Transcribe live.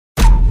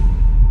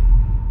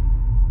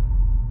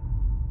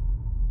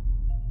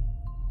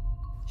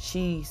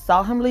She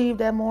saw him leave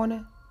that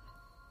morning,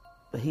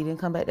 but he didn't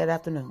come back that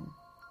afternoon.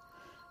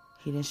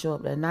 He didn't show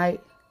up that night.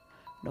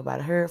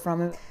 Nobody heard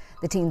from him.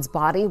 The teen's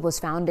body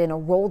was found in a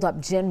rolled-up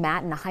gym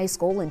mat in a high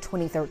school in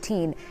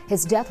 2013.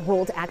 His death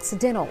ruled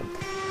accidental.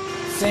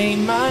 Say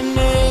my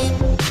name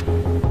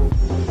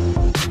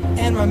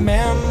and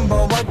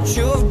remember what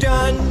you've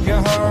done.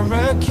 Your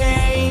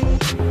hurricane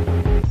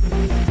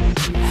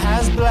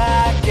has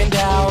blackened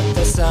out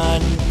the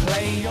sun.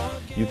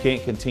 You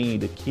can't continue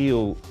to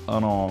kill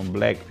unarmed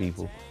black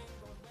people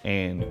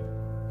and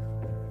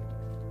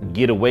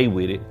get away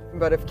with it.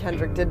 But if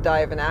Kendrick did die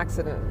of an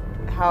accident,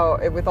 how,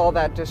 with all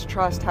that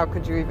distrust, how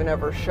could you even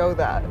ever show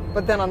that?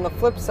 But then on the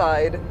flip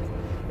side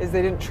is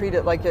they didn't treat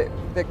it like it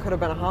could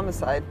have been a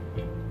homicide.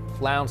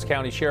 Lowndes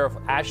County Sheriff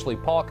Ashley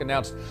Polk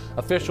announced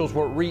officials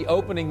were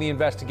reopening the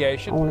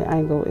investigation. Only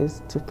angle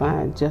is to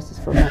find justice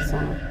for my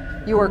son.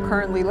 You are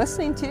currently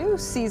listening to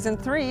Season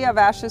 3 of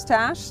Ashes to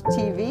Ash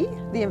TV,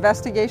 The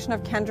Investigation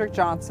of Kendrick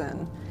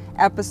Johnson,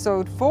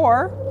 Episode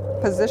 4,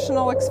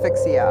 Positional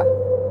Asphyxia.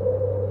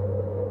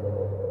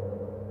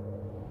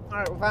 All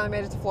right, we finally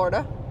made it to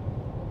Florida.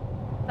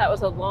 That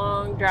was a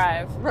long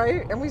drive.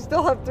 Right? And we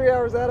still have 3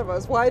 hours ahead of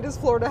us. Why does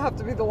Florida have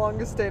to be the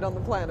longest state on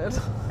the planet?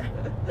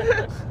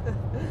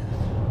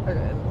 Okay,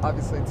 and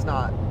obviously it's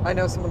not. I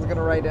know someone's going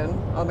to write in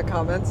on the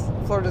comments.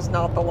 Florida's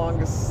not the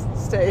longest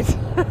state.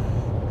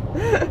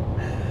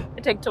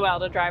 It takes a while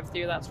to drive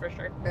through, that's for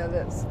sure. Yeah,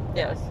 it is.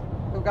 Yes.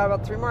 We've got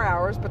about 3 more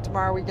hours, but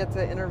tomorrow we get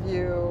to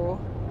interview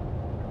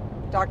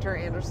Dr.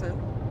 Anderson,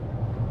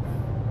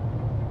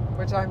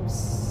 which I'm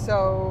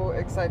so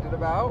excited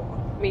about.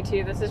 Me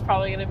too. This is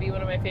probably going to be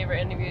one of my favorite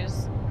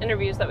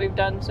interviews that we've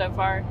done so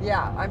far.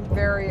 Yeah, I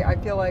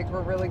feel like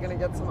we're really going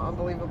to get some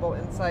unbelievable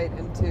insight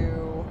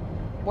into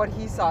what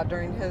he saw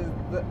during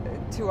the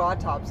 2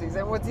 autopsies.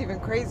 And what's even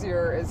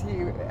crazier is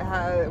he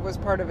was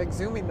part of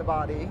exhuming the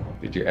body.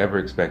 Did you ever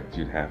expect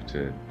you'd have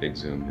to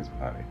exhume his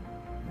body?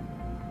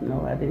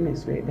 No, I didn't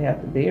expect to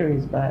have to bury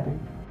his body.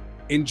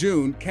 In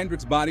June,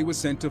 Kendrick's body was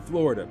sent to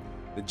Florida.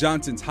 The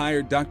Johnsons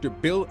hired Dr.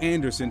 Bill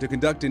Anderson to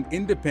conduct an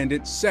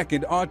independent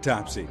second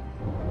autopsy.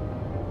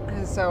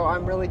 And so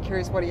I'm really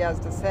curious what he has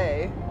to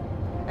say.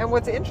 And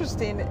what's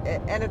interesting,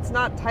 and it's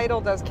not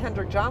titled as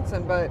Kendrick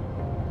Johnson, but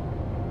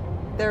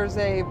there's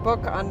a book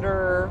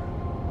under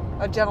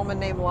a gentleman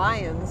named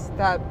Lyons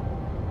that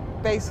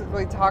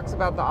basically talks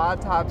about the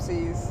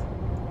autopsies.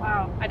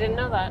 Wow, I didn't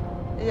know that.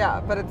 Yeah,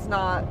 but it's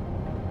not,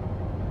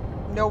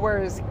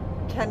 nowhere is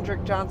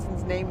Kendrick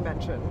Johnson's name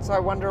mentioned. So I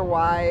wonder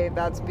why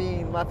that's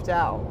being left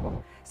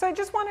out. So I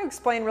just want to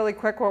explain really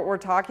quick what we're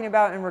talking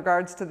about in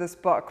regards to this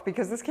book,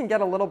 because this can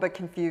get a little bit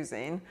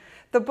confusing.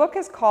 The book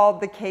is called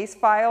The Case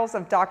Files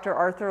of Dr.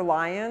 Arthur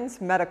Lyons,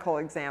 Medical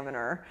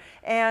Examiner.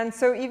 And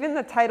so even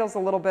the title's a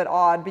little bit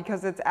odd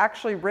because it's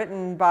actually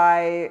written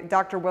by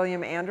Dr.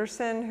 William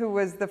Anderson, who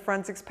was the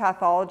forensics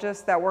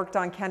pathologist that worked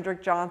on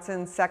Kendrick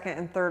Johnson's 2nd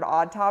and 3rd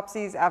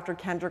autopsies after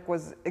Kendrick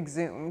was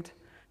exhumed.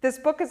 This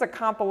book is a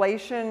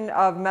compilation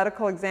of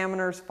medical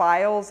examiners'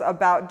 files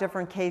about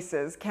different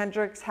cases.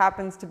 Kendrick's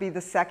happens to be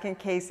the 2nd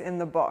case in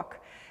the book.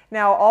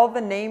 Now, all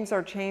the names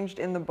are changed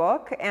in the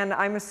book, and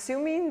I'm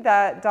assuming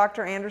that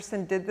Dr.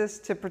 Anderson did this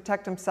to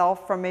protect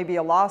himself from maybe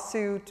a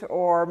lawsuit,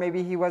 or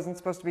maybe he wasn't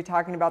supposed to be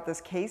talking about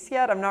this case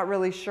yet. I'm not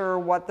really sure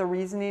what the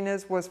reasoning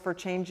was for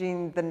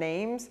changing the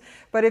names,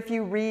 but if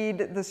you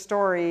read the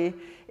story,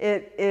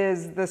 it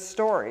is the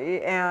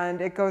story, and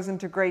it goes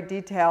into great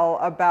detail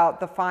about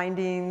the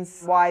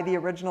findings, why the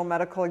original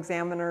medical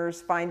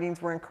examiner's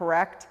findings were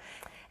incorrect,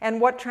 and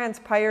what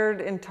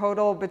transpired in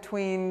total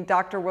between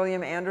Dr.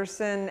 William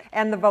Anderson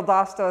and the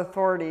Valdosta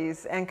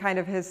authorities and kind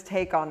of his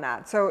take on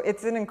that. So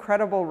it's an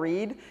incredible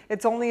read.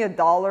 It's only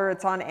 $1.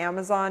 It's on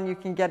Amazon. You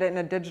can get it in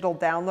a digital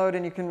download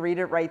and you can read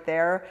it right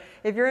there.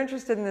 If you're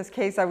interested in this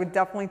case, I would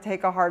definitely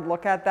take a hard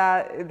look at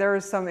that. There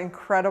is some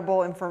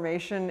incredible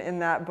information in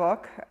that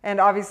book.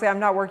 And obviously I'm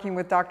not working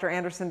with Dr.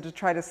 Anderson to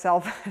try to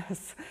sell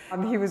this.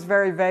 He was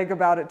very vague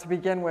about it to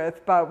begin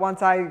with, but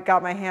once I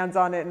got my hands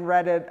on it and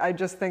read it, I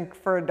just think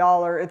for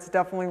 $1, it's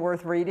definitely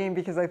worth reading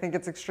because I think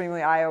it's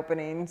extremely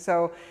eye-opening.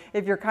 So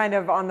if you're kind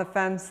of on the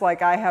fence,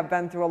 like I have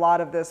been through a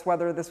lot of this,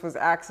 whether this was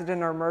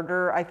accident or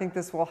murder, I think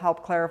this will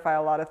help clarify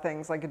a lot of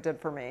things like it did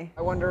for me.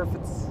 I wonder if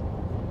it's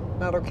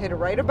not okay to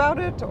write about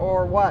it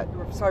or what.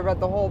 So I read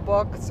the whole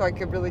book so I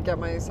could really get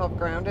myself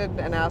grounded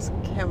and ask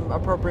him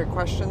appropriate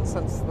questions,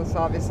 since this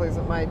obviously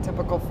isn't my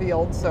typical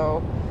field.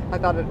 So I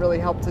thought it really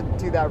helped to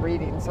do that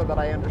reading so that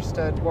I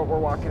understood what we're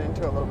walking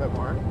into a little bit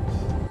more.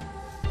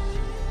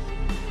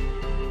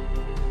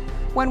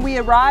 When we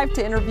arrived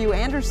to interview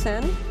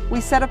Anderson,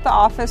 we set up the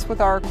office with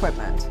our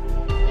equipment.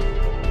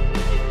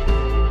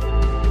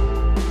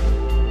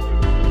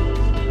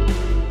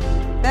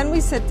 Then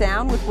we sit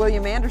down with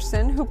William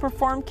Anderson, who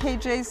performed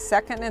KJ's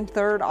 2nd and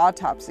 3rd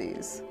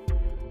autopsies.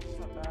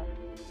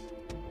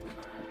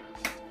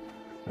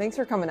 Thanks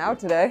for coming out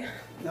today.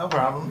 No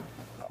problem.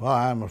 Well,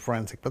 I'm a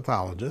forensic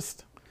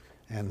pathologist,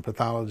 and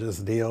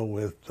pathologists deal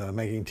with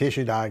making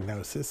tissue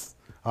diagnosis,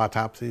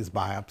 autopsies,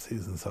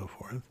 biopsies, and so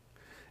forth.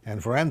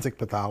 And forensic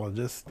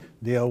pathologists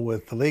deal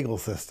with the legal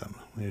system,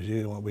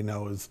 usually what we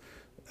know as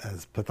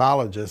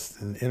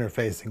pathologists and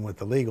interfacing with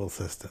the legal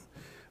system.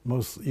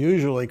 Most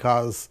usually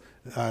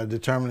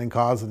determining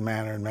cause and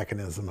manner and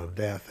mechanism of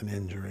death and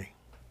injury.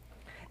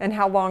 And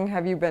how long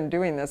have you been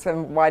doing this,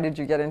 and why did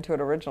you get into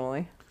it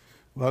originally?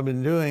 Well, I've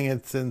been doing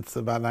it since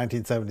about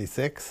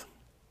 1976.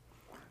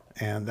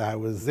 And I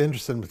was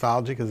interested in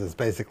pathology because it's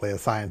basically a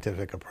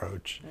scientific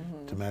approach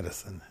to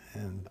medicine.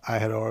 And I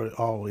had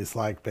always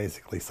liked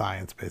basic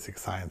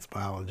science,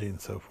 biology,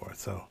 and so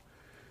forth.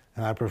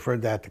 And I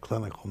preferred that to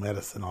clinical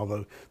medicine,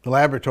 although the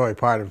laboratory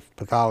part of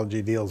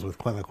pathology deals with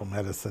clinical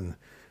medicine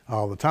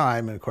all the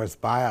time. And of course,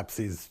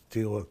 biopsies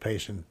deal with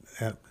patient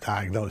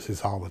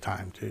diagnosis all the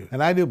time, too.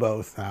 And I do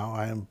both now.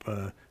 I am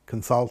a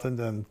consultant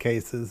on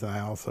cases, and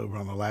I also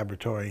run a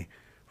laboratory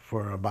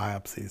for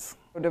biopsies.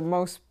 Do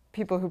most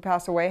people who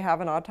pass away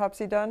have an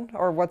autopsy done,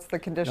 or what's the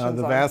conditions? No,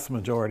 the vast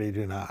majority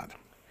do not.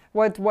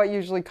 What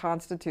usually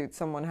constitutes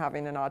someone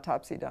having an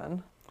autopsy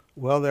done?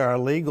 Well, there are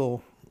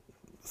legal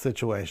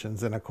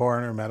situations in a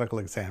coroner medical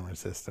examiner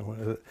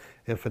system.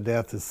 If a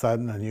death is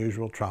sudden,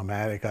 unusual,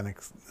 traumatic,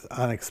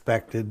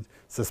 unexpected,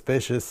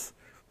 suspicious,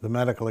 the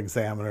medical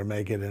examiner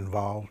may get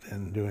involved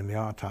in doing the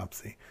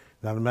autopsy.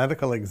 Now, the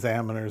medical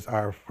examiners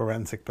are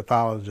forensic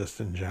pathologists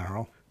in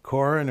general.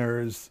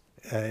 Coroners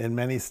in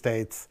many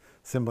states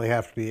simply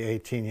have to be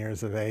 18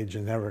 years of age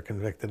and never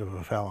convicted of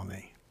a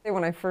felony.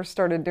 When I first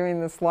started doing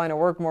this line of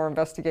work, more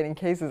investigating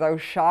cases, I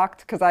was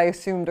shocked because I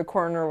assumed a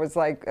coroner was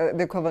like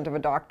the equivalent of a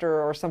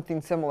doctor or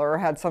something similar, or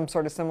had some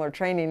sort of similar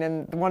training.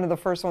 And one of the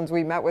first ones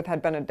we met with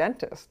had been a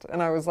dentist.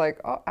 And I was like,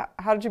 oh,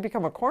 how did you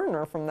become a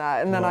coroner from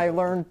that? And then I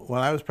learned.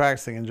 When I was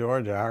practicing in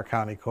Georgia, our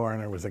county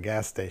coroner was a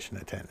gas station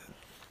attendant.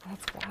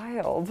 That's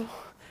wild.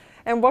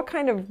 And what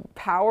kind of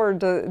power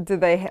do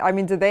they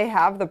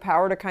have the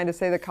power to kind of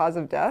say the cause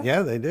of death?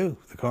 Yeah, they do.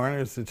 The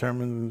coroners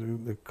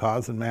determine the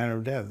cause and manner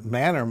of death.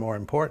 Manner more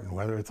important,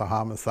 whether it's a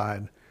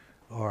homicide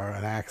or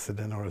an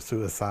accident or a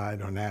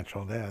suicide or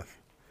natural death.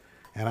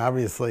 And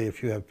obviously,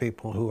 if you have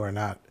people who are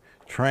not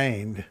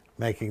trained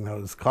making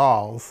those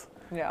calls,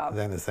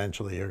 then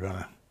essentially you're going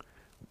to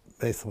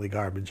basically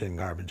garbage in,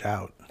 garbage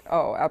out.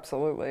 Oh,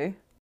 absolutely.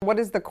 What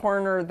is the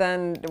coroner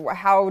then,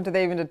 how do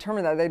they even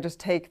determine that? They just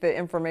take the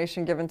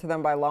information given to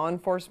them by law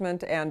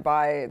enforcement and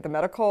by the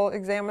medical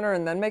examiner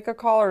and then make a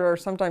call, or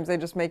sometimes they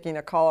just making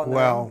a call on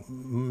their own? Well,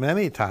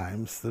 many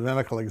times the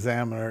medical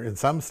examiner in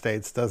some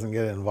states doesn't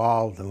get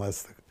involved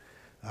unless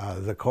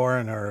the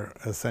coroner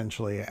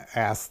essentially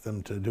asks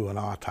them to do an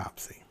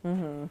autopsy.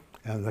 And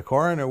the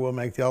coroner will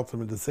make the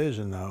ultimate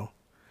decision, though.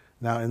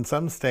 Now, in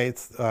some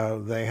states,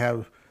 they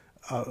have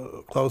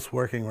a close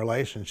working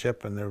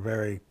relationship and they're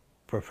very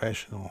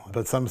professional,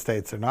 but some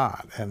states are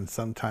not, and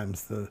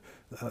sometimes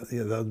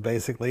they'll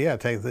basically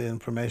take the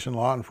information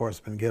law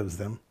enforcement gives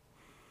them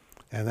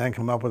and then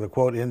come up with a,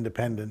 quote,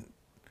 independent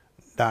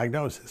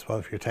diagnosis. Well,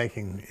 if you're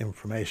taking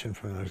information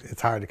from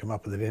it's hard to come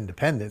up with an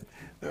independent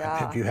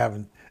if you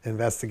haven't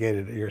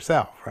investigated it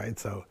yourself, right?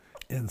 So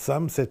in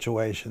some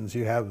situations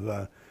you have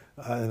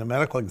in a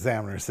medical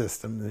examiner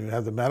system, you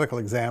have the medical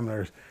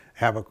examiners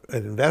have an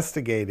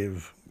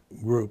investigative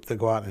group that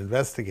go out and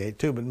investigate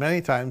too, but many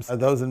times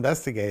those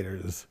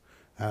investigators,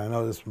 and I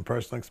know this from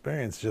personal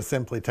experience, just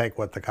simply take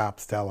what the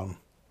cops tell them.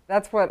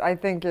 That's what I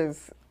think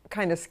is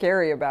kind of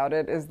scary about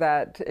it, is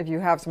that if you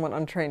have someone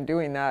untrained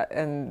doing that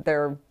and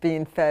they're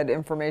being fed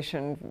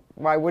information,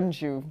 why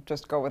wouldn't you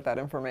just go with that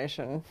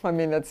information? I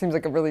mean, that seems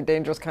like a really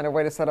dangerous kind of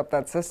way to set up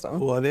that system.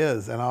 Well, it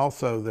is, and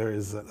also there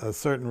is a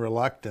certain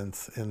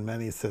reluctance in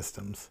many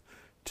systems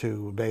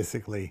to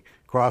basically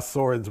cross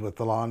swords with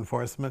the law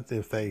enforcement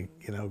if they,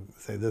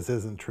 say this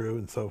isn't true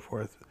and so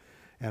forth.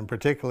 And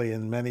particularly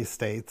in many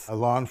states,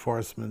 law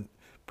enforcement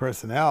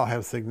personnel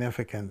have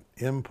significant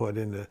input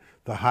into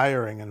the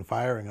hiring and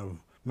firing of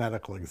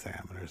medical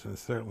examiners. And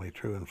it's certainly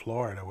true in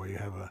Florida, where you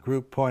have a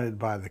group appointed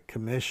by the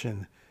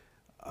commission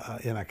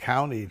in a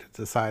county to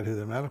decide who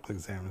the medical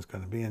examiner is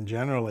going to be. And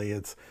generally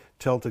it's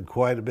tilted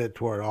quite a bit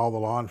toward all the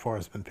law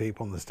enforcement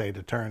people and the state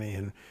attorney,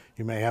 and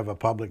you may have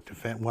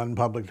one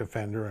public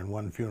defender and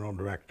one funeral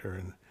director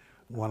and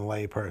one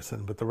lay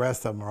person, but the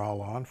rest of them are all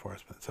law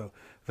enforcement. So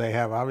they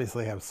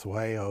obviously have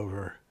sway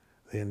over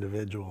the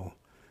individual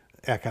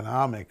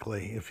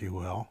economically, if you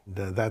will.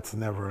 That's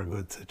never a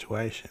good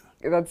situation.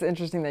 That's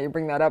interesting that you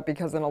bring that up,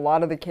 because in a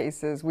lot of the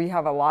cases, we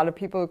have a lot of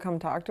people who come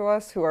talk to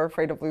us who are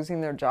afraid of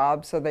losing their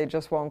jobs, so they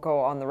just won't go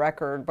on the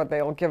record, but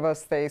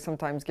they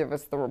sometimes give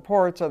us the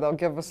reports, or they'll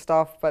give us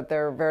stuff, but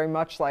they're very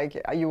much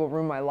like, you will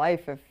ruin my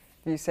life if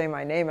you say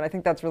my name. And I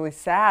think that's really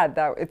sad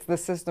that the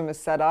system is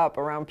set up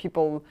around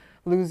people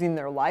losing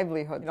their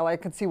livelihood. I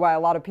could see why a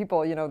lot of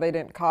people, they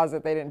didn't cause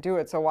it, they didn't do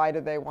it, so why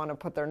do they want to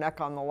put their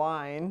neck on the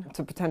line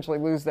to potentially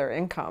lose their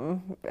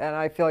income? And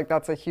I feel like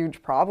that's a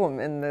huge problem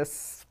in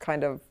this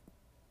kind of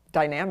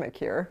dynamic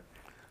here.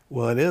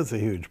 Well, it is a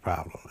huge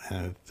problem,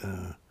 and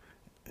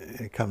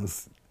it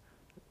comes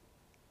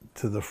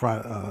to the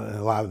front in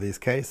a lot of these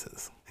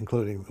cases,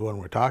 including the one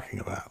we're talking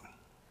about.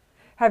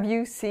 Have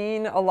you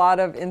seen a lot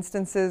of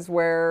instances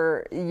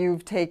where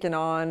you've taken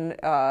on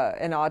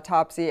an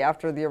autopsy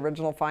after the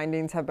original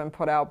findings have been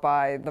put out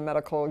by the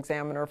medical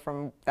examiner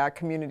from that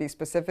community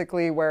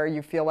specifically, where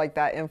you feel like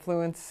that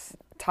influence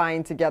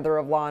tying together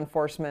of law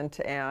enforcement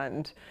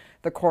and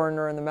the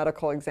coroner and the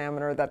medical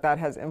examiner, that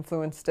has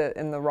influenced it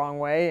in the wrong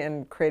way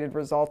and created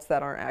results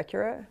that aren't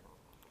accurate?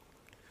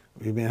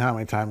 You mean how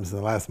many times in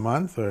the last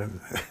month? Or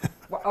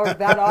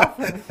that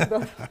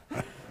often?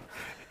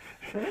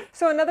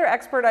 So another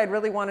expert I'd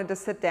really wanted to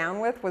sit down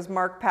with was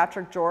Mark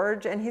Patrick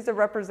George, and he's a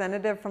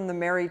representative from the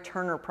Mary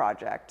Turner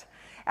Project.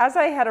 As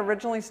I had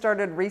originally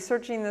started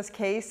researching this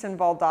case in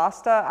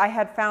Valdosta, I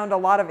had found a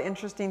lot of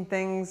interesting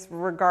things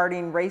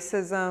regarding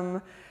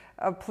racism,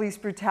 police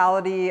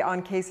brutality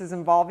on cases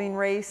involving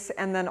race,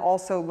 and then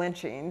also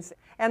lynchings.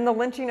 And the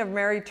lynching of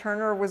Mary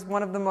Turner was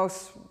one of the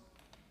most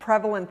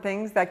prevalent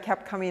things that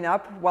kept coming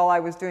up while I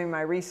was doing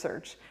my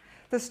research.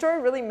 The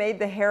story really made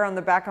the hair on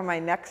the back of my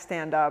neck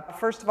stand up.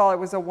 First of all, it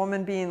was a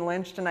woman being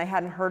lynched, and I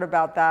hadn't heard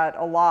about that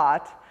a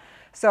lot.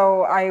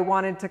 So I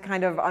wanted to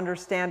kind of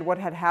understand what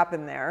had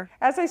happened there.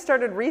 As I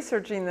started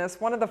researching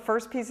this, one of the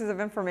first pieces of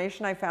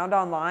information I found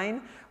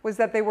online was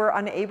that they were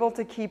unable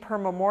to keep her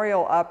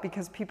memorial up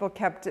because people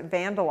kept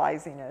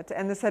vandalizing it.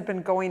 And this had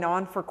been going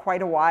on for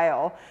quite a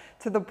while,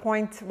 to the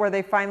point where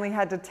they finally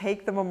had to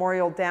take the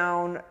memorial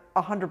down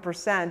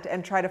 100%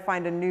 and try to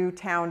find a new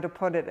town to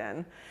put it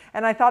in.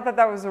 And I thought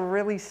that was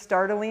really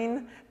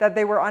startling, that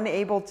they were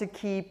unable to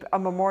keep a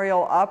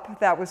memorial up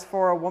that was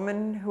for a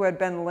woman who had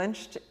been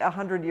lynched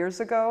 100 years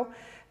ago,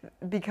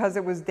 because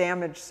it was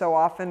damaged so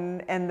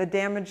often, and the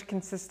damage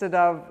consisted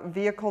of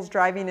vehicles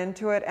driving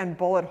into it and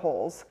bullet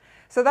holes.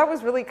 So that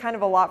was really kind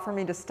of a lot for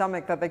me to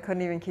stomach, that they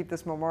couldn't even keep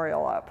this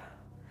memorial up.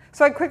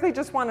 So I quickly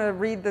just want to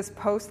read this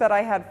post that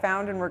I had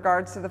found in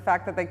regards to the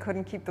fact that they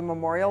couldn't keep the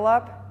memorial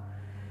up.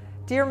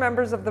 Dear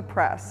members of the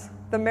press,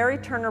 the Mary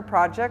Turner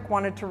Project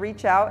wanted to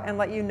reach out and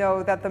let you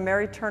know that the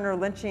Mary Turner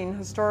lynching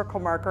historical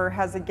marker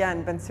has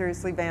again been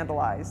seriously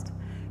vandalized.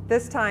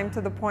 This time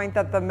to the point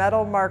that the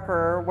metal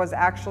marker was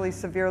actually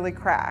severely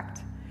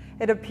cracked.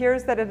 It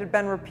appears that it had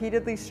been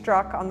repeatedly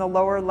struck on the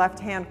lower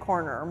left-hand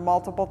corner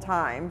multiple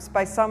times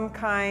by some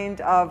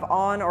kind of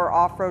on or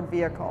off-road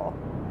vehicle.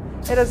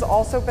 It has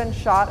also been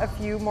shot a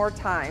few more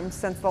times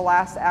since the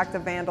last act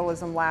of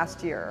vandalism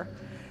last year.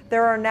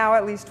 There are now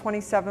at least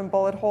 27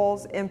 bullet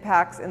holes,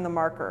 impacts in the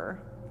marker.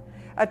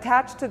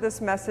 Attached to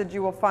this message,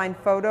 you will find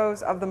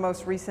photos of the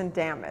most recent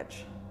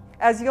damage.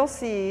 As you'll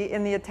see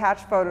in the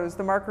attached photos,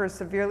 the marker is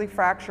severely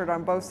fractured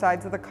on both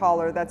sides of the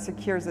collar that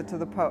secures it to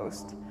the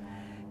post.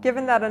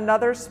 Given that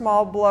another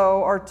small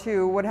blow or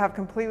two would have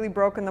completely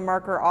broken the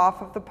marker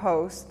off of the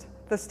post,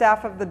 the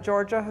staff of the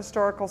Georgia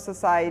Historical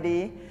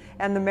Society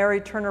and the Mary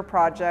Turner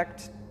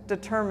Project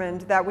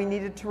determined that we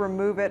needed to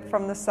remove it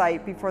from the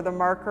site before the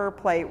marker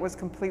plate was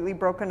completely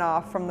broken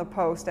off from the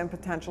post and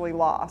potentially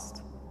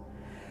lost.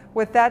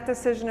 With that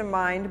decision in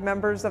mind,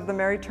 members of the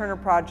Mary Turner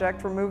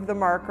Project removed the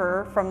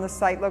marker from the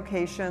site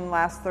location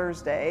last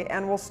Thursday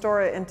and will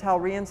store it until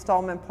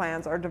reinstallment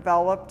plans are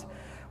developed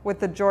with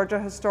the Georgia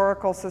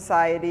Historical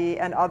Society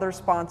and other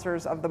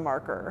sponsors of the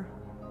marker.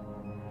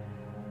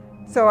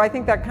 So I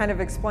think that kind of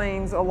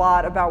explains a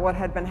lot about what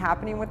had been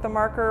happening with the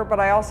marker, but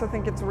I also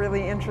think it's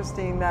really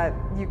interesting that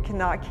you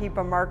cannot keep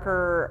a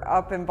marker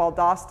up in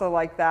Valdosta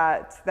like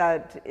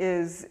that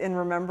is in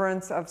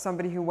remembrance of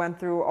somebody who went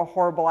through a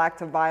horrible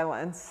act of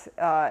violence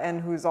and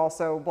who's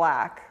also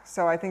Black.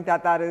 So I think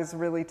that is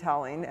really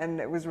telling, and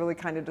it was really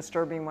kind of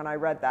disturbing when I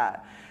read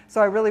that. So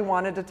I really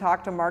wanted to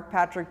talk to Mark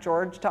Patrick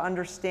George to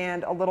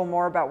understand a little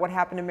more about what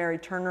happened to Mary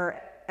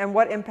Turner and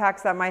what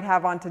impacts that might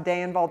have on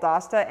today in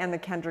Valdosta and the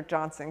Kendrick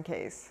Johnson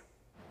case.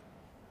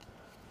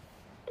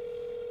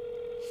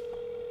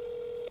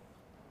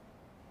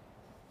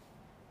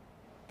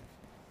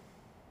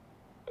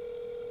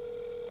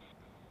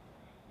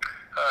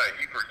 Hi,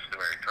 you've reached the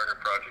Mary Turner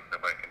Project.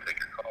 Nobody can take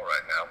your call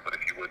right now, but if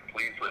you would,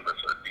 please leave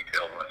us a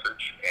detailed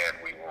message, and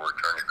we will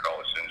return your call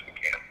as soon as we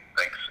can.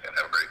 Thanks, and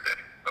have a great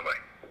day. Bye-bye.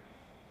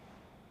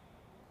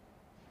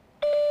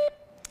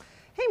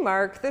 Hey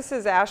Mark, this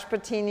is Ash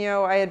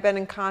Patino. I had been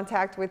in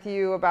contact with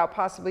you about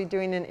possibly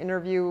doing an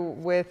interview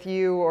with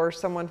you or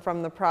someone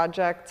from the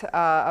project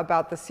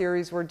about the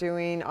series we're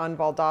doing on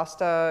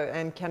Valdosta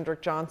and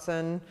Kendrick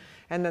Johnson,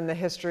 and then the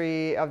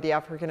history of the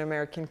African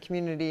American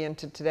community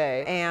into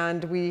today.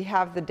 And we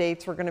have the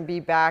dates we're going to be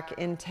back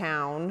in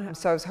town.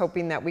 So I was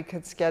hoping that we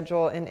could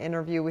schedule an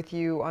interview with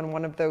you on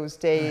one of those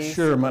days.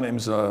 Sure, my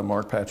name's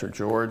Mark Patrick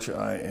George.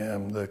 I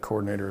am the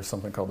coordinator of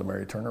something called the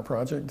Mary Turner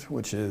Project,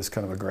 which is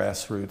kind of a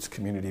grassroots,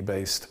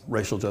 community-based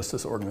racial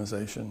justice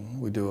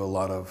organization. We do a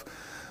lot of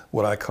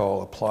what I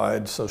call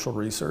applied social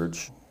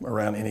research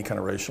around any kind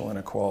of racial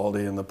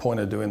inequality, and the point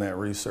of doing that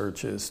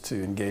research is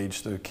to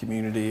engage the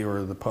community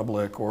or the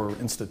public or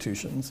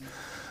institutions,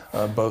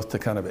 both to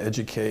kind of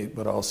educate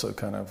but also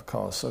kind of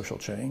cause social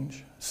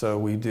change. So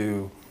we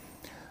do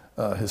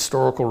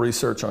historical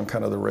research on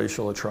kind of the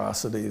racial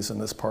atrocities in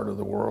this part of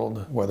the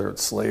world, whether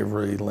it's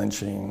slavery,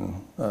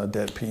 lynching,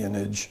 debt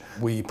peonage.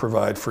 We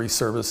provide free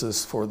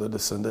services for the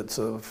descendants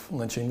of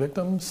lynching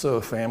victims. So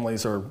if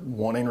families are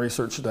wanting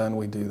research done,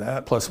 we do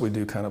that. Plus we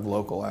do kind of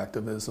local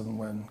activism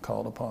when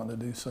called upon to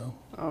do so.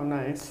 Oh,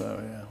 nice.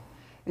 So, yeah.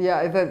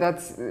 Yeah,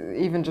 that's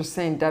even just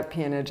saying debt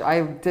peonage.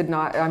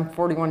 I'm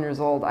 41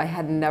 years old. I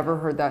had never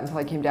heard that until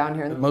I came down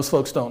here. Most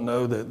folks don't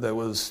know that there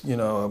was,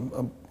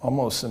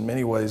 almost in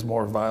many ways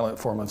more violent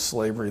form of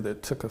slavery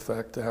that took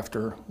effect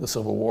after the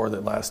Civil War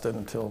that lasted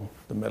until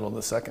the middle of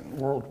the Second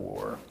World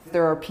War.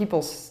 There are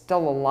people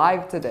still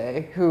alive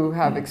today who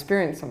have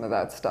experienced some of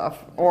that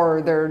stuff,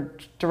 or they're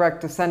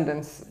direct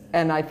descendants.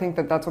 And I think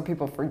that that's what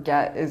people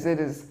forget,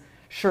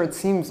 sure, it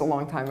seems a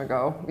long time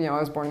ago. I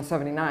was born in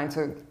 '79,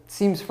 so it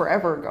seems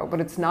forever ago,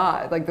 but it's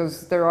not.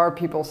 There are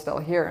people still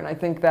here. And I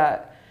think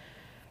that,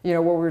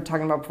 what we were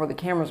talking about before the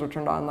cameras were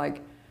turned on,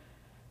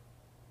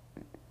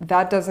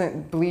 that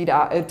doesn't bleed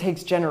out. It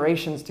takes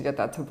generations to get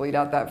that to bleed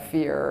out, that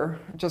fear.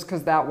 Just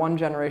because that one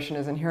generation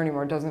isn't here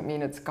anymore doesn't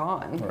mean it's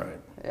gone. Right.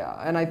 Yeah,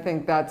 and I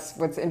think that's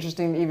what's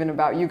interesting even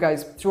about you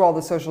guys through all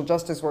the social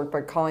justice work,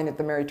 by calling it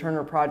the Mary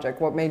Turner Project.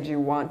 What made you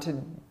want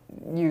to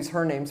use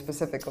her name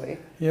specifically?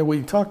 Yeah,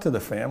 we talked to the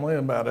family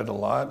about it a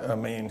lot. I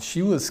mean,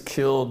 she was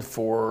killed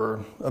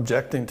for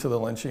objecting to the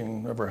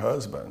lynching of her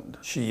husband.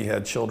 She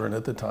had children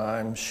at the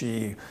time.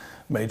 She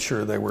made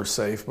sure they were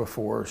safe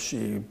before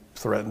she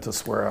threatened to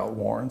swear out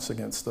warrants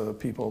against the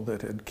people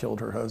that had killed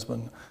her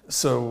husband.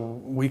 So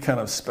we kind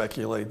of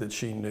speculate that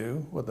she knew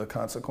what the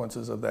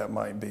consequences of that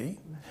might be.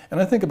 And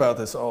I think about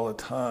this all the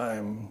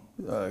time,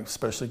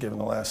 especially given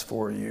the last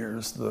 4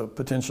 years, the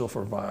potential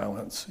for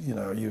violence.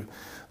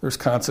 There's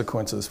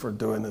consequences for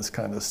doing this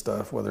kind of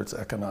stuff, whether it's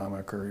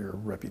economic or your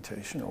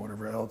reputation or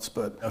whatever else.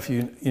 But if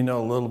you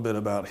know a little bit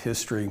about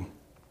history,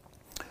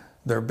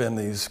 there have been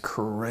these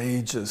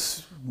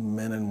courageous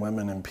men and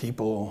women and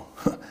people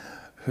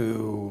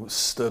who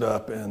stood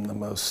up in the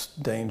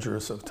most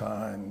dangerous of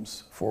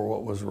times for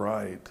what was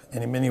right.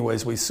 And in many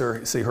ways, we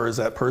see her as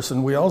that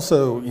person. We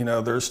also,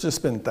 there's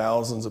just been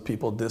thousands of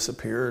people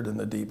disappeared in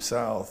the Deep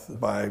South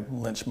by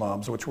lynch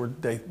mobs, which were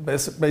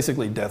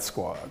basically death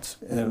squads.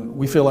 And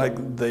we feel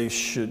like they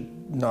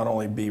should not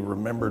only be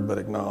remembered, but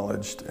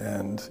acknowledged.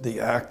 And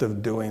the act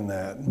of doing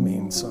that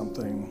means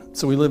something.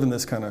 So we live in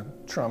this kind of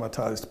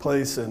traumatized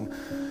place, and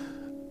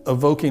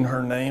evoking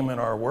her name in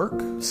our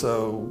work.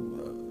 So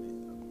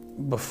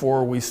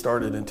before we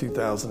started in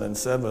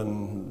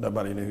 2007,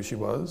 nobody knew who she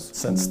was.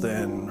 Since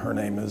then, her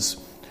name is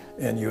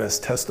in U.S.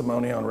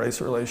 testimony on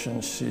race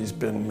relations. She's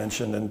been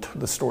mentioned, and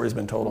the story's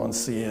been told on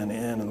CNN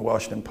and the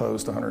Washington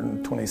Post,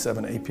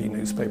 127 AP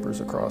newspapers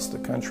across the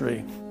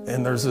country.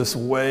 And there's this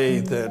way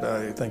that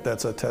I think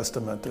that's a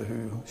testament to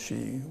who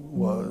she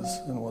was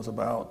and was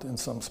about in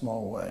some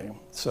small way.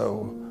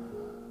 So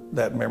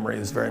that memory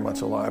is very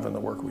much alive in the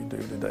work we do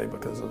today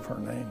because of her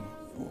name.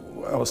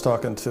 I was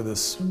talking to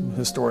this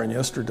historian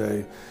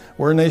yesterday.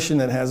 We're a nation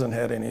that hasn't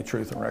had any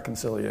truth and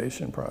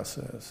reconciliation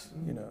process,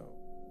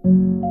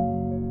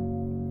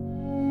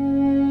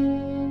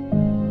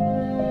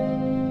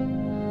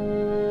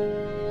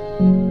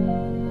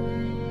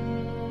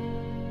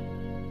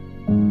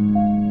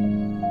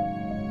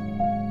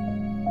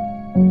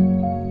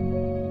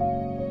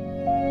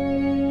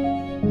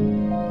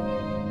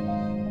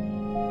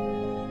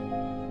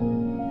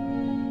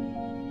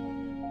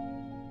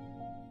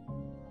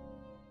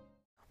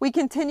 We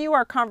continue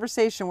our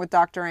conversation with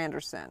Dr.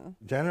 Anderson.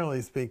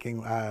 Generally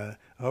speaking,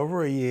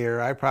 over a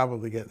year, I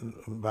probably get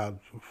about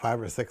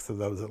 5 or 6 of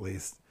those at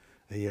least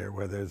a year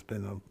where there's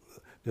been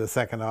a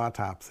second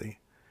autopsy.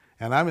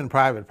 And I'm in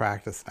private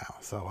practice now,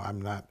 so I'm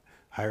not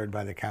hired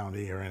by the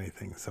county or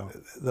anything, so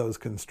those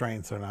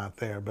constraints are not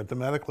there. But the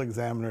medical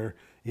examiner,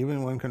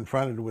 even when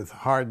confronted with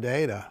hard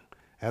data,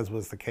 as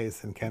was the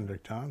case in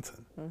Kendrick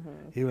Johnson,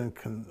 even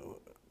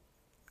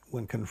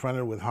when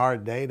confronted with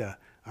hard data,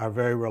 are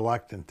very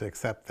reluctant to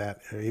accept that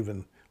or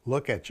even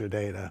look at your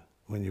data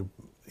when you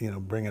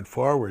bring it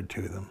forward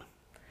to them.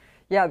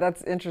 Yeah,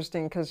 that's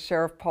interesting because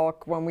Sheriff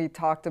Polk, when we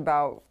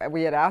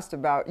had asked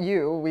about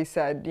you, we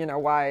said,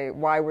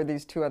 why were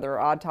these 2 other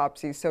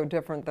autopsies so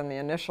different than the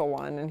initial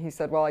one? And he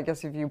said, well, I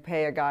guess if you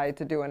pay a guy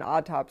to do an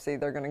autopsy,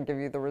 they're going to give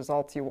you the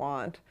results you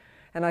want.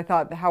 And I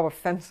thought, how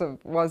offensive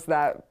was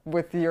that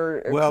with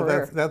your well,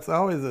 career? that's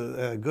always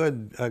a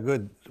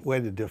good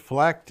way to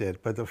deflect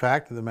it. But the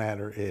fact of the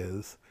matter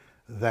is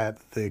that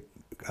the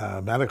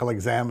medical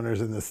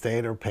examiners in the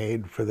state are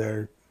paid for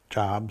their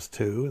jobs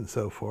too, and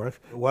so forth.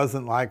 It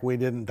wasn't like we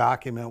didn't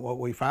document what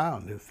we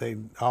found.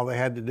 All they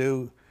had to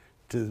do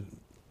to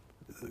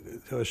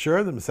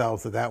assure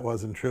themselves that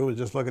wasn't true was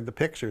just look at the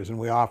pictures, and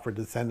we offered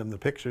to send them the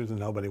pictures, and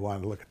nobody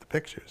wanted to look at the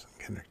pictures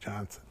in Kendrick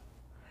Johnson.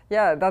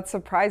 Yeah, that's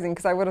surprising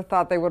because I would have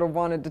thought they would have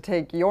wanted to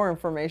take your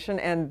information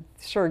and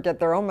get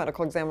their own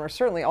medical examiner,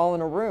 certainly all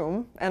in a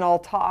room, and all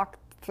talk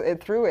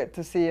through it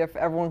to see if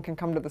everyone can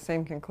come to the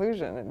same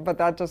conclusion. But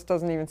that just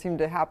doesn't even seem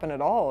to happen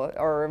at all,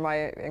 or am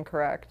I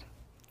incorrect?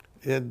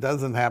 It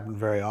doesn't happen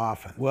very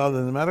often. Well,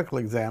 the medical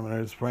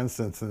examiners, for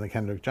instance, in the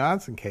Kendrick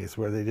Johnson case,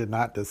 where they did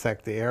not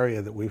dissect the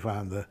area that we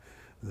found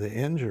the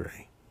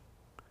injury,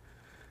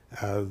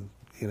 you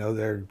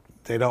know,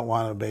 they don't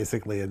want to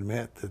basically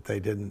admit that they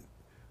didn't,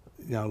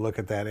 you know, look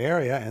at that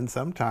area. And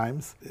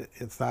sometimes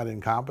it's not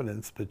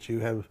incompetence, but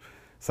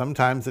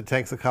sometimes it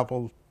takes a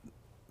couple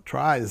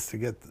tries to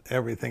get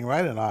everything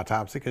right in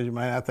autopsy, because you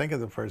might not think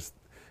of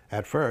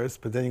at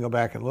first, but then you go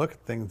back and look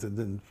at things that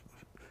didn't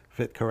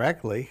fit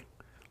correctly,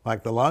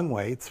 like the lung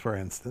weights, for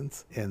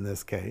instance, in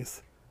this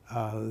case.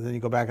 Then you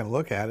go back and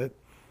look at it,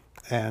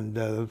 and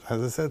as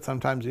I said,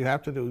 sometimes you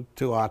have to do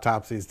 2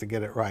 autopsies to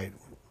get it right.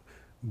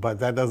 But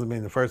that doesn't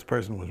mean the first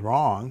person was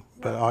wrong,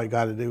 but all you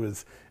got to do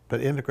is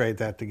integrate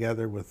that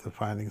together with the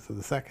findings of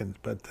the second.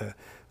 But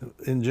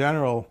in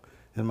general,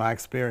 in my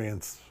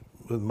experience,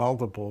 with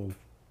multiple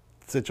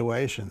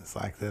situations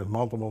like the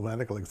multiple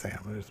medical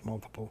examiners,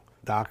 multiple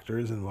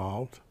doctors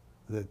involved,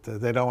 that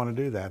they don't want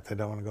to do that. They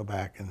don't want to go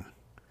back and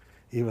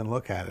even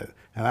look at it.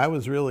 And I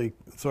was really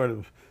sort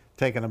of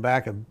taken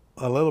aback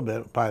a little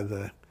bit by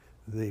the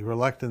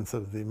reluctance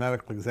of the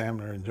medical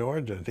examiner in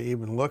Georgia to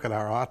even look at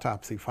our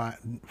autopsy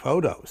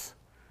photos.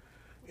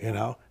 You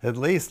know, at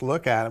least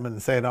look at them and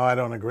say, no, I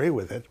don't agree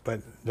with it,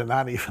 but to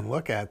not even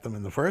look at them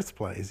in the first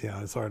place, you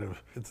know,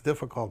 it's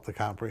difficult to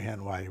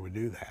comprehend why you would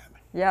do that.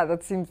 Yeah,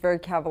 that seems very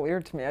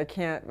cavalier to me. I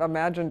can't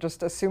imagine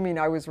just assuming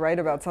I was right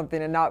about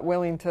something and not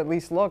willing to at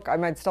least look. I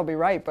might still be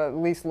right, but at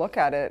least look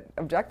at it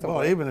objectively.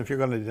 Well, even if you're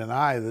going to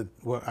deny that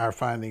what our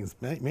findings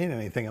mean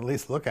anything, at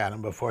least look at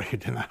them before you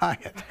deny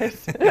it.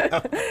 You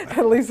know?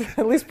 at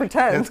least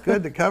pretend. It's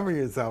good to cover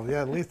yourself.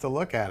 Yeah, at least to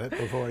look at it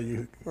before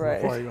you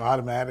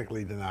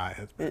automatically deny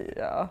it.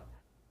 Yeah.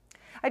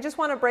 I just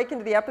want to break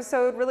into the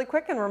episode really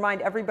quick and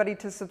remind everybody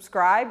to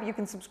subscribe. You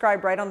can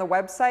subscribe right on the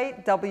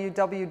website,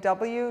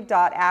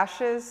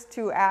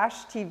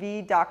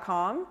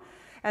 www.ashes2ashtv.com,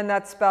 and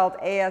that's spelled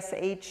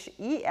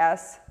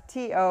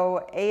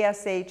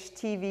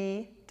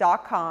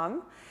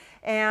ASHESTOASHTV.com.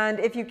 And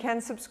if you can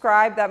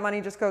subscribe, that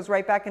money just goes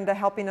right back into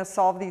helping us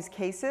solve these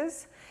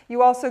cases.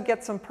 You also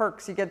get some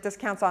perks. You get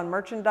discounts on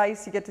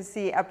merchandise, you get to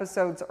see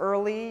episodes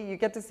early, you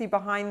get to see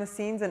behind the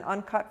scenes and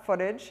uncut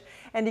footage,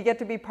 and you get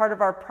to be part of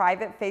our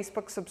private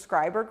Facebook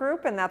subscriber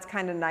group, and that's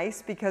kind of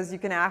nice because you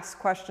can ask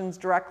questions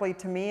directly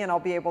to me and I'll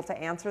be able to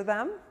answer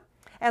them.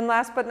 And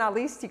last but not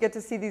least, you get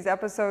to see these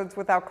episodes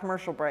without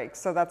commercial breaks,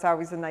 so that's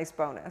always a nice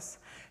bonus.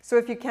 So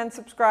if you can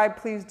subscribe,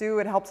 please do.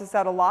 It helps us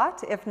out a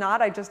lot. If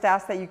not, I just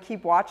ask that you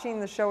keep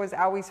watching. The show is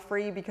always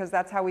free because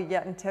that's how we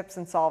get in tips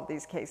and solve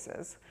these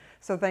cases.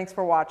 So thanks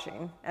for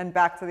watching, and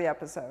back to the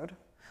episode.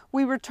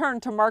 We return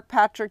to Mark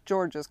Patrick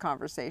George's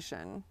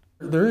conversation.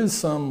 There is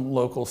some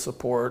local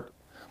support,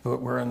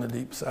 but we're in the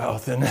deep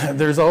south, and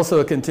there's also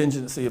a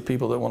contingency of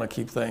people that want to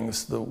keep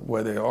things the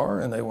way they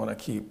are, and they want to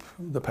keep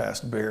the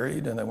past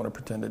buried, and they want to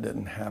pretend it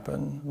didn't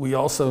happen. We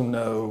also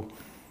know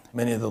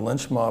many of the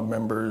lynch mob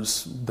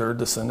members, their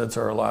descendants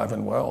are alive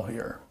and well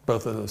here.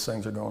 Both of those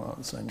things are going on at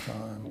the same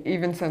time.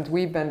 Even since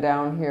we've been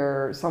down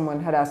here, someone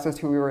had asked us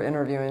who we were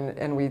interviewing,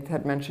 and we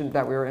had mentioned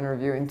that we were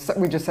interviewing,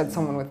 we just said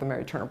someone with the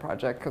Mary Turner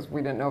Project because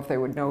we didn't know if they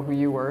would know who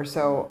you were.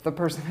 So the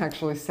person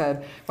actually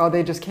said, well,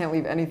 they just can't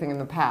leave anything in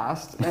the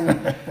past.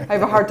 And I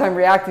have a hard time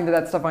reacting to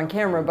that stuff on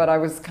camera, but I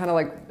was kind of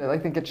like, I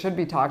think it should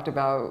be talked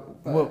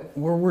about. But... Well,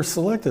 we're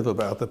selective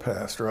about the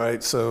past,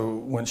 right? So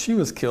when she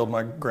was killed,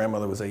 my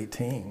grandmother was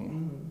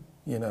 18.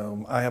 You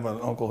know, I have an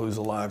uncle who's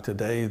alive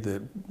today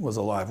that was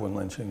alive when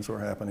lynchings were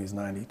happening. He's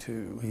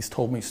 92. He's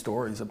told me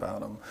stories about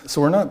them.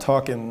 So we're not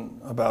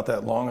talking about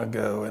that long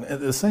ago. And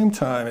at the same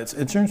time, it's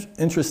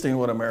interesting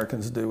what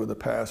Americans do with the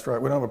past, right?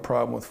 We don't have a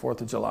problem with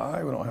 4th of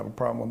July. We don't have a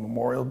problem with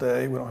Memorial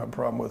Day. We don't have a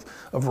problem with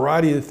a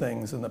variety of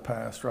things in the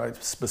past, right?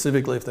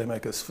 Specifically if they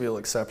make us feel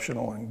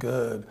exceptional and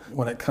good.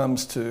 When it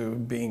comes to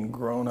being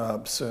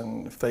grown-ups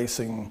and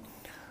facing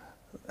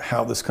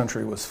how this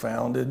country was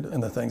founded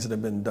and the things that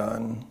have been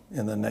done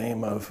in the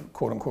name of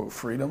quote-unquote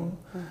freedom,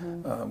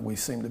 we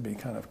seem to be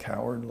kind of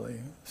cowardly.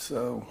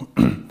 So,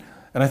 and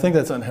I think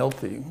that's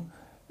unhealthy.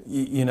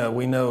 You know,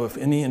 we know if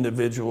any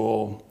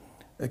individual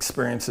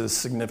experiences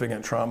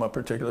significant trauma,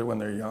 particularly when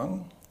they're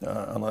young,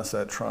 unless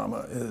that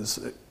trauma is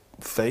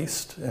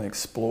faced and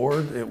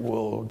explored, it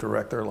will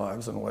direct their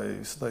lives in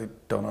ways they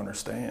don't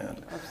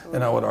understand. Absolutely.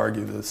 And I would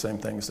argue that the same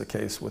thing is the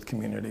case with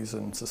communities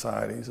and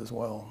societies as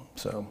well.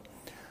 So.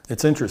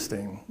 It's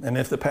interesting. And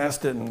if the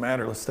past didn't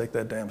matter, let's take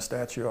that damn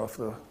statue off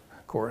the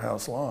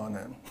courthouse lawn.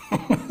 And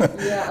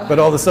yeah. But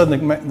all of a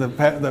sudden,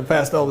 the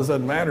past all of a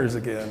sudden matters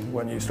again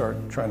when you start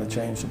trying to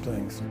change some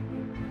things.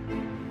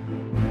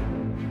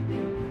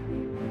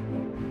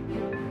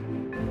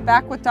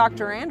 Back with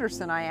Dr.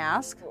 Anderson, I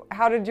ask,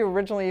 how did you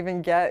originally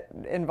even get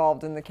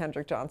involved in the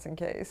Kendrick Johnson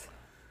case?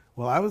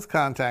 Well, I was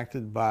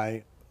contacted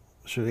by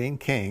Shaveen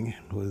King,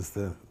 who is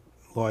the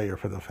lawyer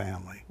for the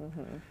family,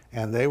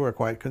 and they were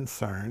quite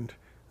concerned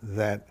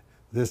that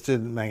this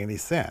didn't make any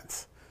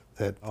sense,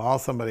 that all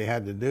somebody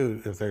had to do,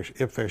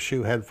 if their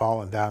shoe had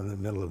fallen down in the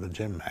middle of the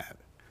gym mat,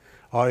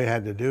 all you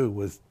had to do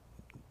was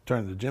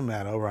turn the gym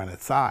mat over on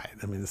its side.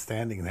 I mean, it's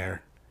standing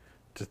there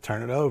to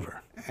turn it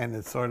over. And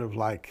it's sort of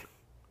like,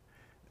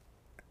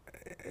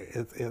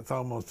 it's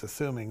almost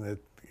assuming that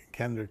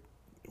Kendrick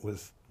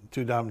was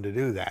too dumb to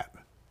do that,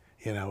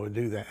 would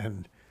do that.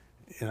 And,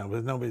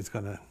 but nobody's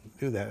going to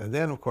do that. And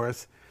then, of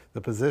course,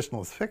 the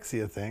positional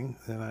asphyxia thing,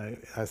 then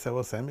I said,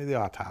 well, send me the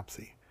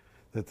autopsy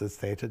that the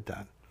state had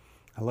done.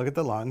 I look at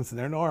the lungs, and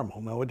they're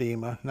normal, no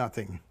edema,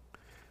 nothing.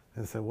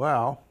 And I said,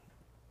 well,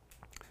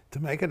 to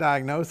make a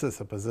diagnosis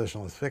of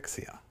positional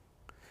asphyxia,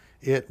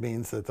 it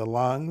means that the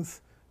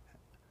lungs,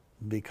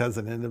 because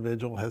an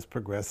individual has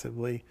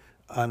progressively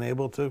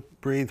unable to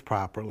breathe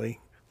properly,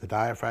 the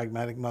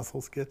diaphragmatic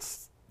muscles get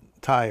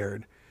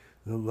tired,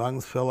 the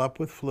lungs fill up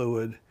with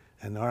fluid,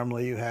 and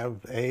normally you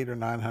have 800 or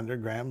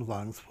 900 grams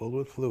lungs filled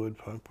with fluid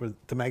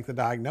to make the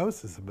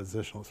diagnosis of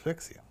positional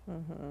asphyxia.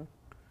 Mm-hmm.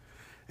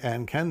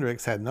 And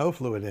Kendrick's had no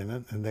fluid in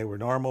it, and they were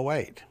normal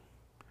weight.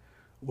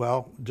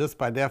 Well, just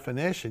by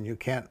definition, you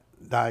can't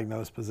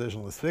diagnose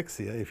positional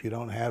asphyxia if you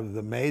don't have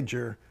the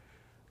major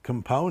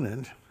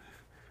component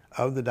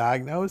of the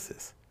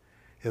diagnosis.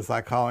 It's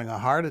like calling a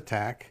heart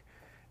attack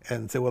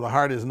and say, well, the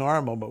heart is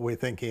normal, but we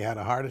think he had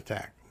a heart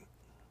attack.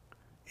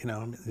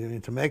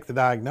 To make the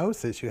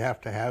diagnosis, you have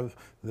to have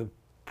the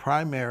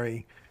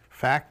primary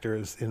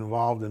factors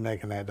involved in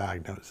making that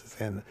diagnosis.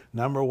 And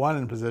number one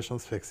in positional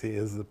asphyxia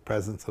is the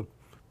presence of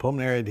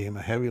pulmonary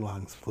edema, heavy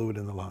lungs, fluid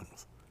in the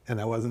lungs. And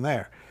that wasn't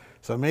there.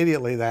 So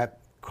immediately that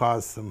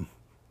caused some,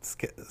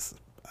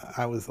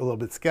 I was a little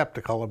bit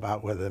skeptical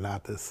about whether or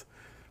not this,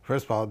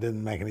 first of all, it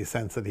didn't make any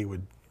sense that he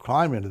would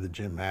climb into the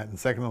gym mat. And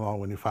second of all,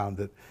 when you found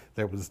that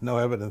there was no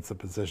evidence of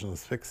positional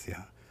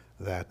asphyxia,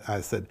 that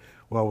I said,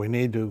 well, we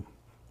need to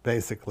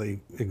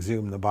basically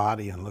exhume the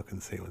body and look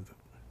and see what.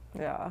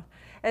 Yeah.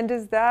 And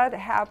does that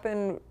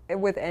happen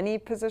with any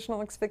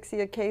positional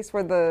asphyxia case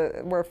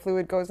where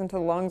fluid goes into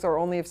the lungs, or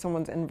only if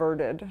someone's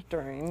inverted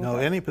during? No,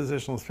 any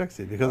positional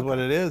asphyxia, because what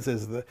it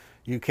is that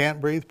you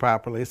can't breathe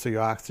properly, so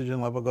your oxygen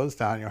level goes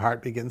down, your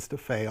heart begins to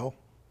fail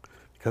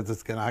because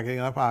it's not getting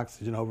enough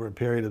oxygen over a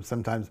period of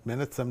sometimes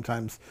minutes,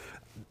 sometimes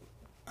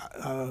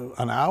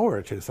an hour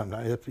or two.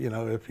 Sometimes,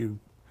 if you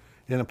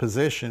in a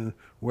position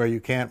where you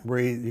can't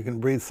breathe, you can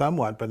breathe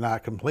somewhat but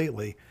not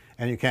completely,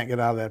 and you can't get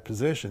out of that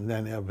position,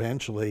 then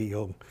eventually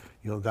you'll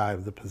die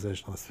of the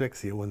positional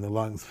asphyxia when the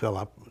lungs fill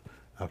up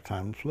of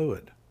time and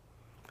fluid.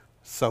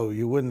 So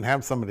you wouldn't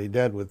have somebody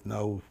dead with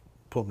no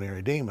pulmonary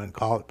edema and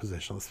call it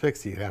positional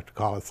asphyxia. You'd have to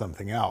call it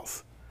something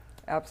else.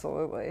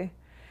 Absolutely.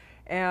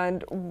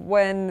 And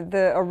when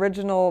the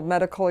original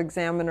medical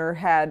examiner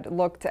had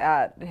looked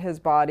at his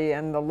body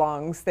and the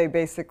lungs, they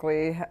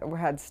basically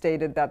had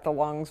stated that the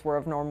lungs were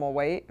of normal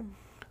weight?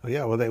 Oh,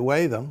 yeah, well, they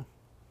weigh them.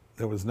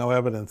 There was no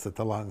evidence that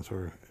the lungs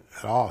were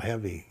at all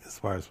heavy as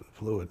far as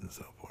fluid and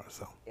so forth.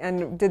 So.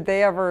 And did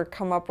they ever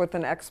come up with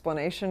an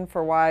explanation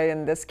for why,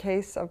 in this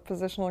case of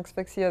positional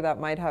asphyxia,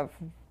 that might have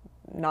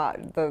not,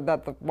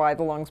 why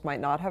the lungs might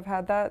not have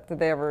had that? Did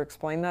they ever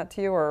explain that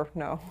to you, or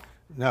no?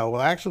 No,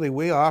 well, actually,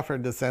 we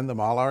offered to send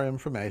them all our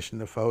information,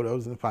 the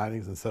photos and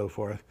findings and so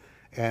forth,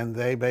 and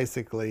they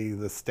basically,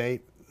 the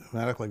state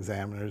medical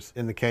examiners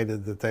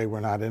indicated that they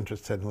were not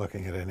interested in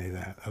looking at any of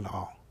that at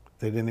all.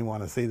 They didn't even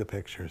want to see the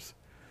pictures.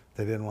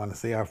 They didn't want to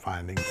see our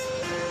findings.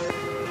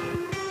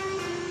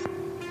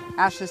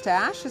 Ashes to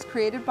Ash is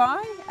created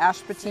by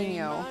Ash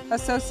Patino,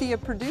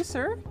 associate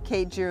producer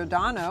Kate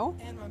Giordano,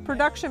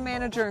 production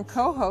manager and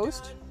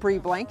co-host Bree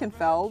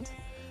Blankenfeld,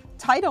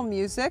 title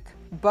music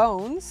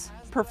Bones,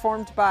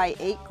 performed by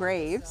 8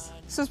 Graves.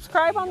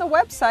 Subscribe on the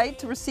website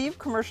to receive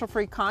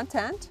commercial-free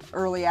content,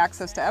 early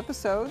access to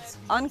episodes,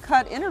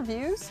 uncut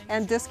interviews,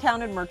 and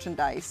discounted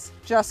merchandise.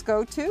 Just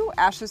go to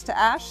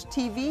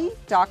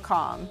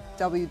ashestotv.com,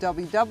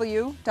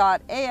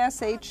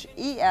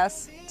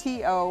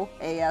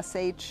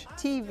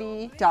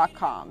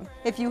 www.ashestotv.com.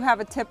 If you have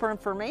a tip or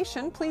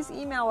information, please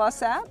email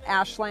us at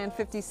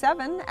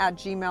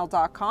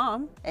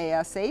ashland57@gmail.com,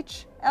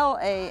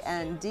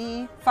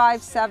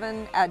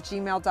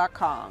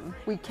 ashland57@gmail.com.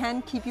 We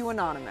can keep you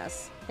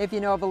anonymous. If you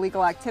know of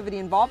illegal activity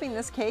involving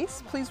this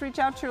case, please reach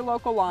out to your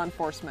local law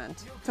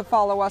enforcement. To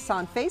follow us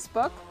on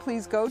Facebook,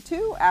 please go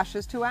to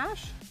Ashes to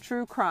Ash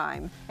True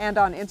Crime, and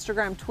on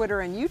Instagram, Twitter,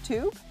 and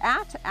YouTube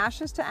at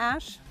Ashes to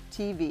Ash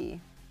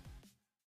TV.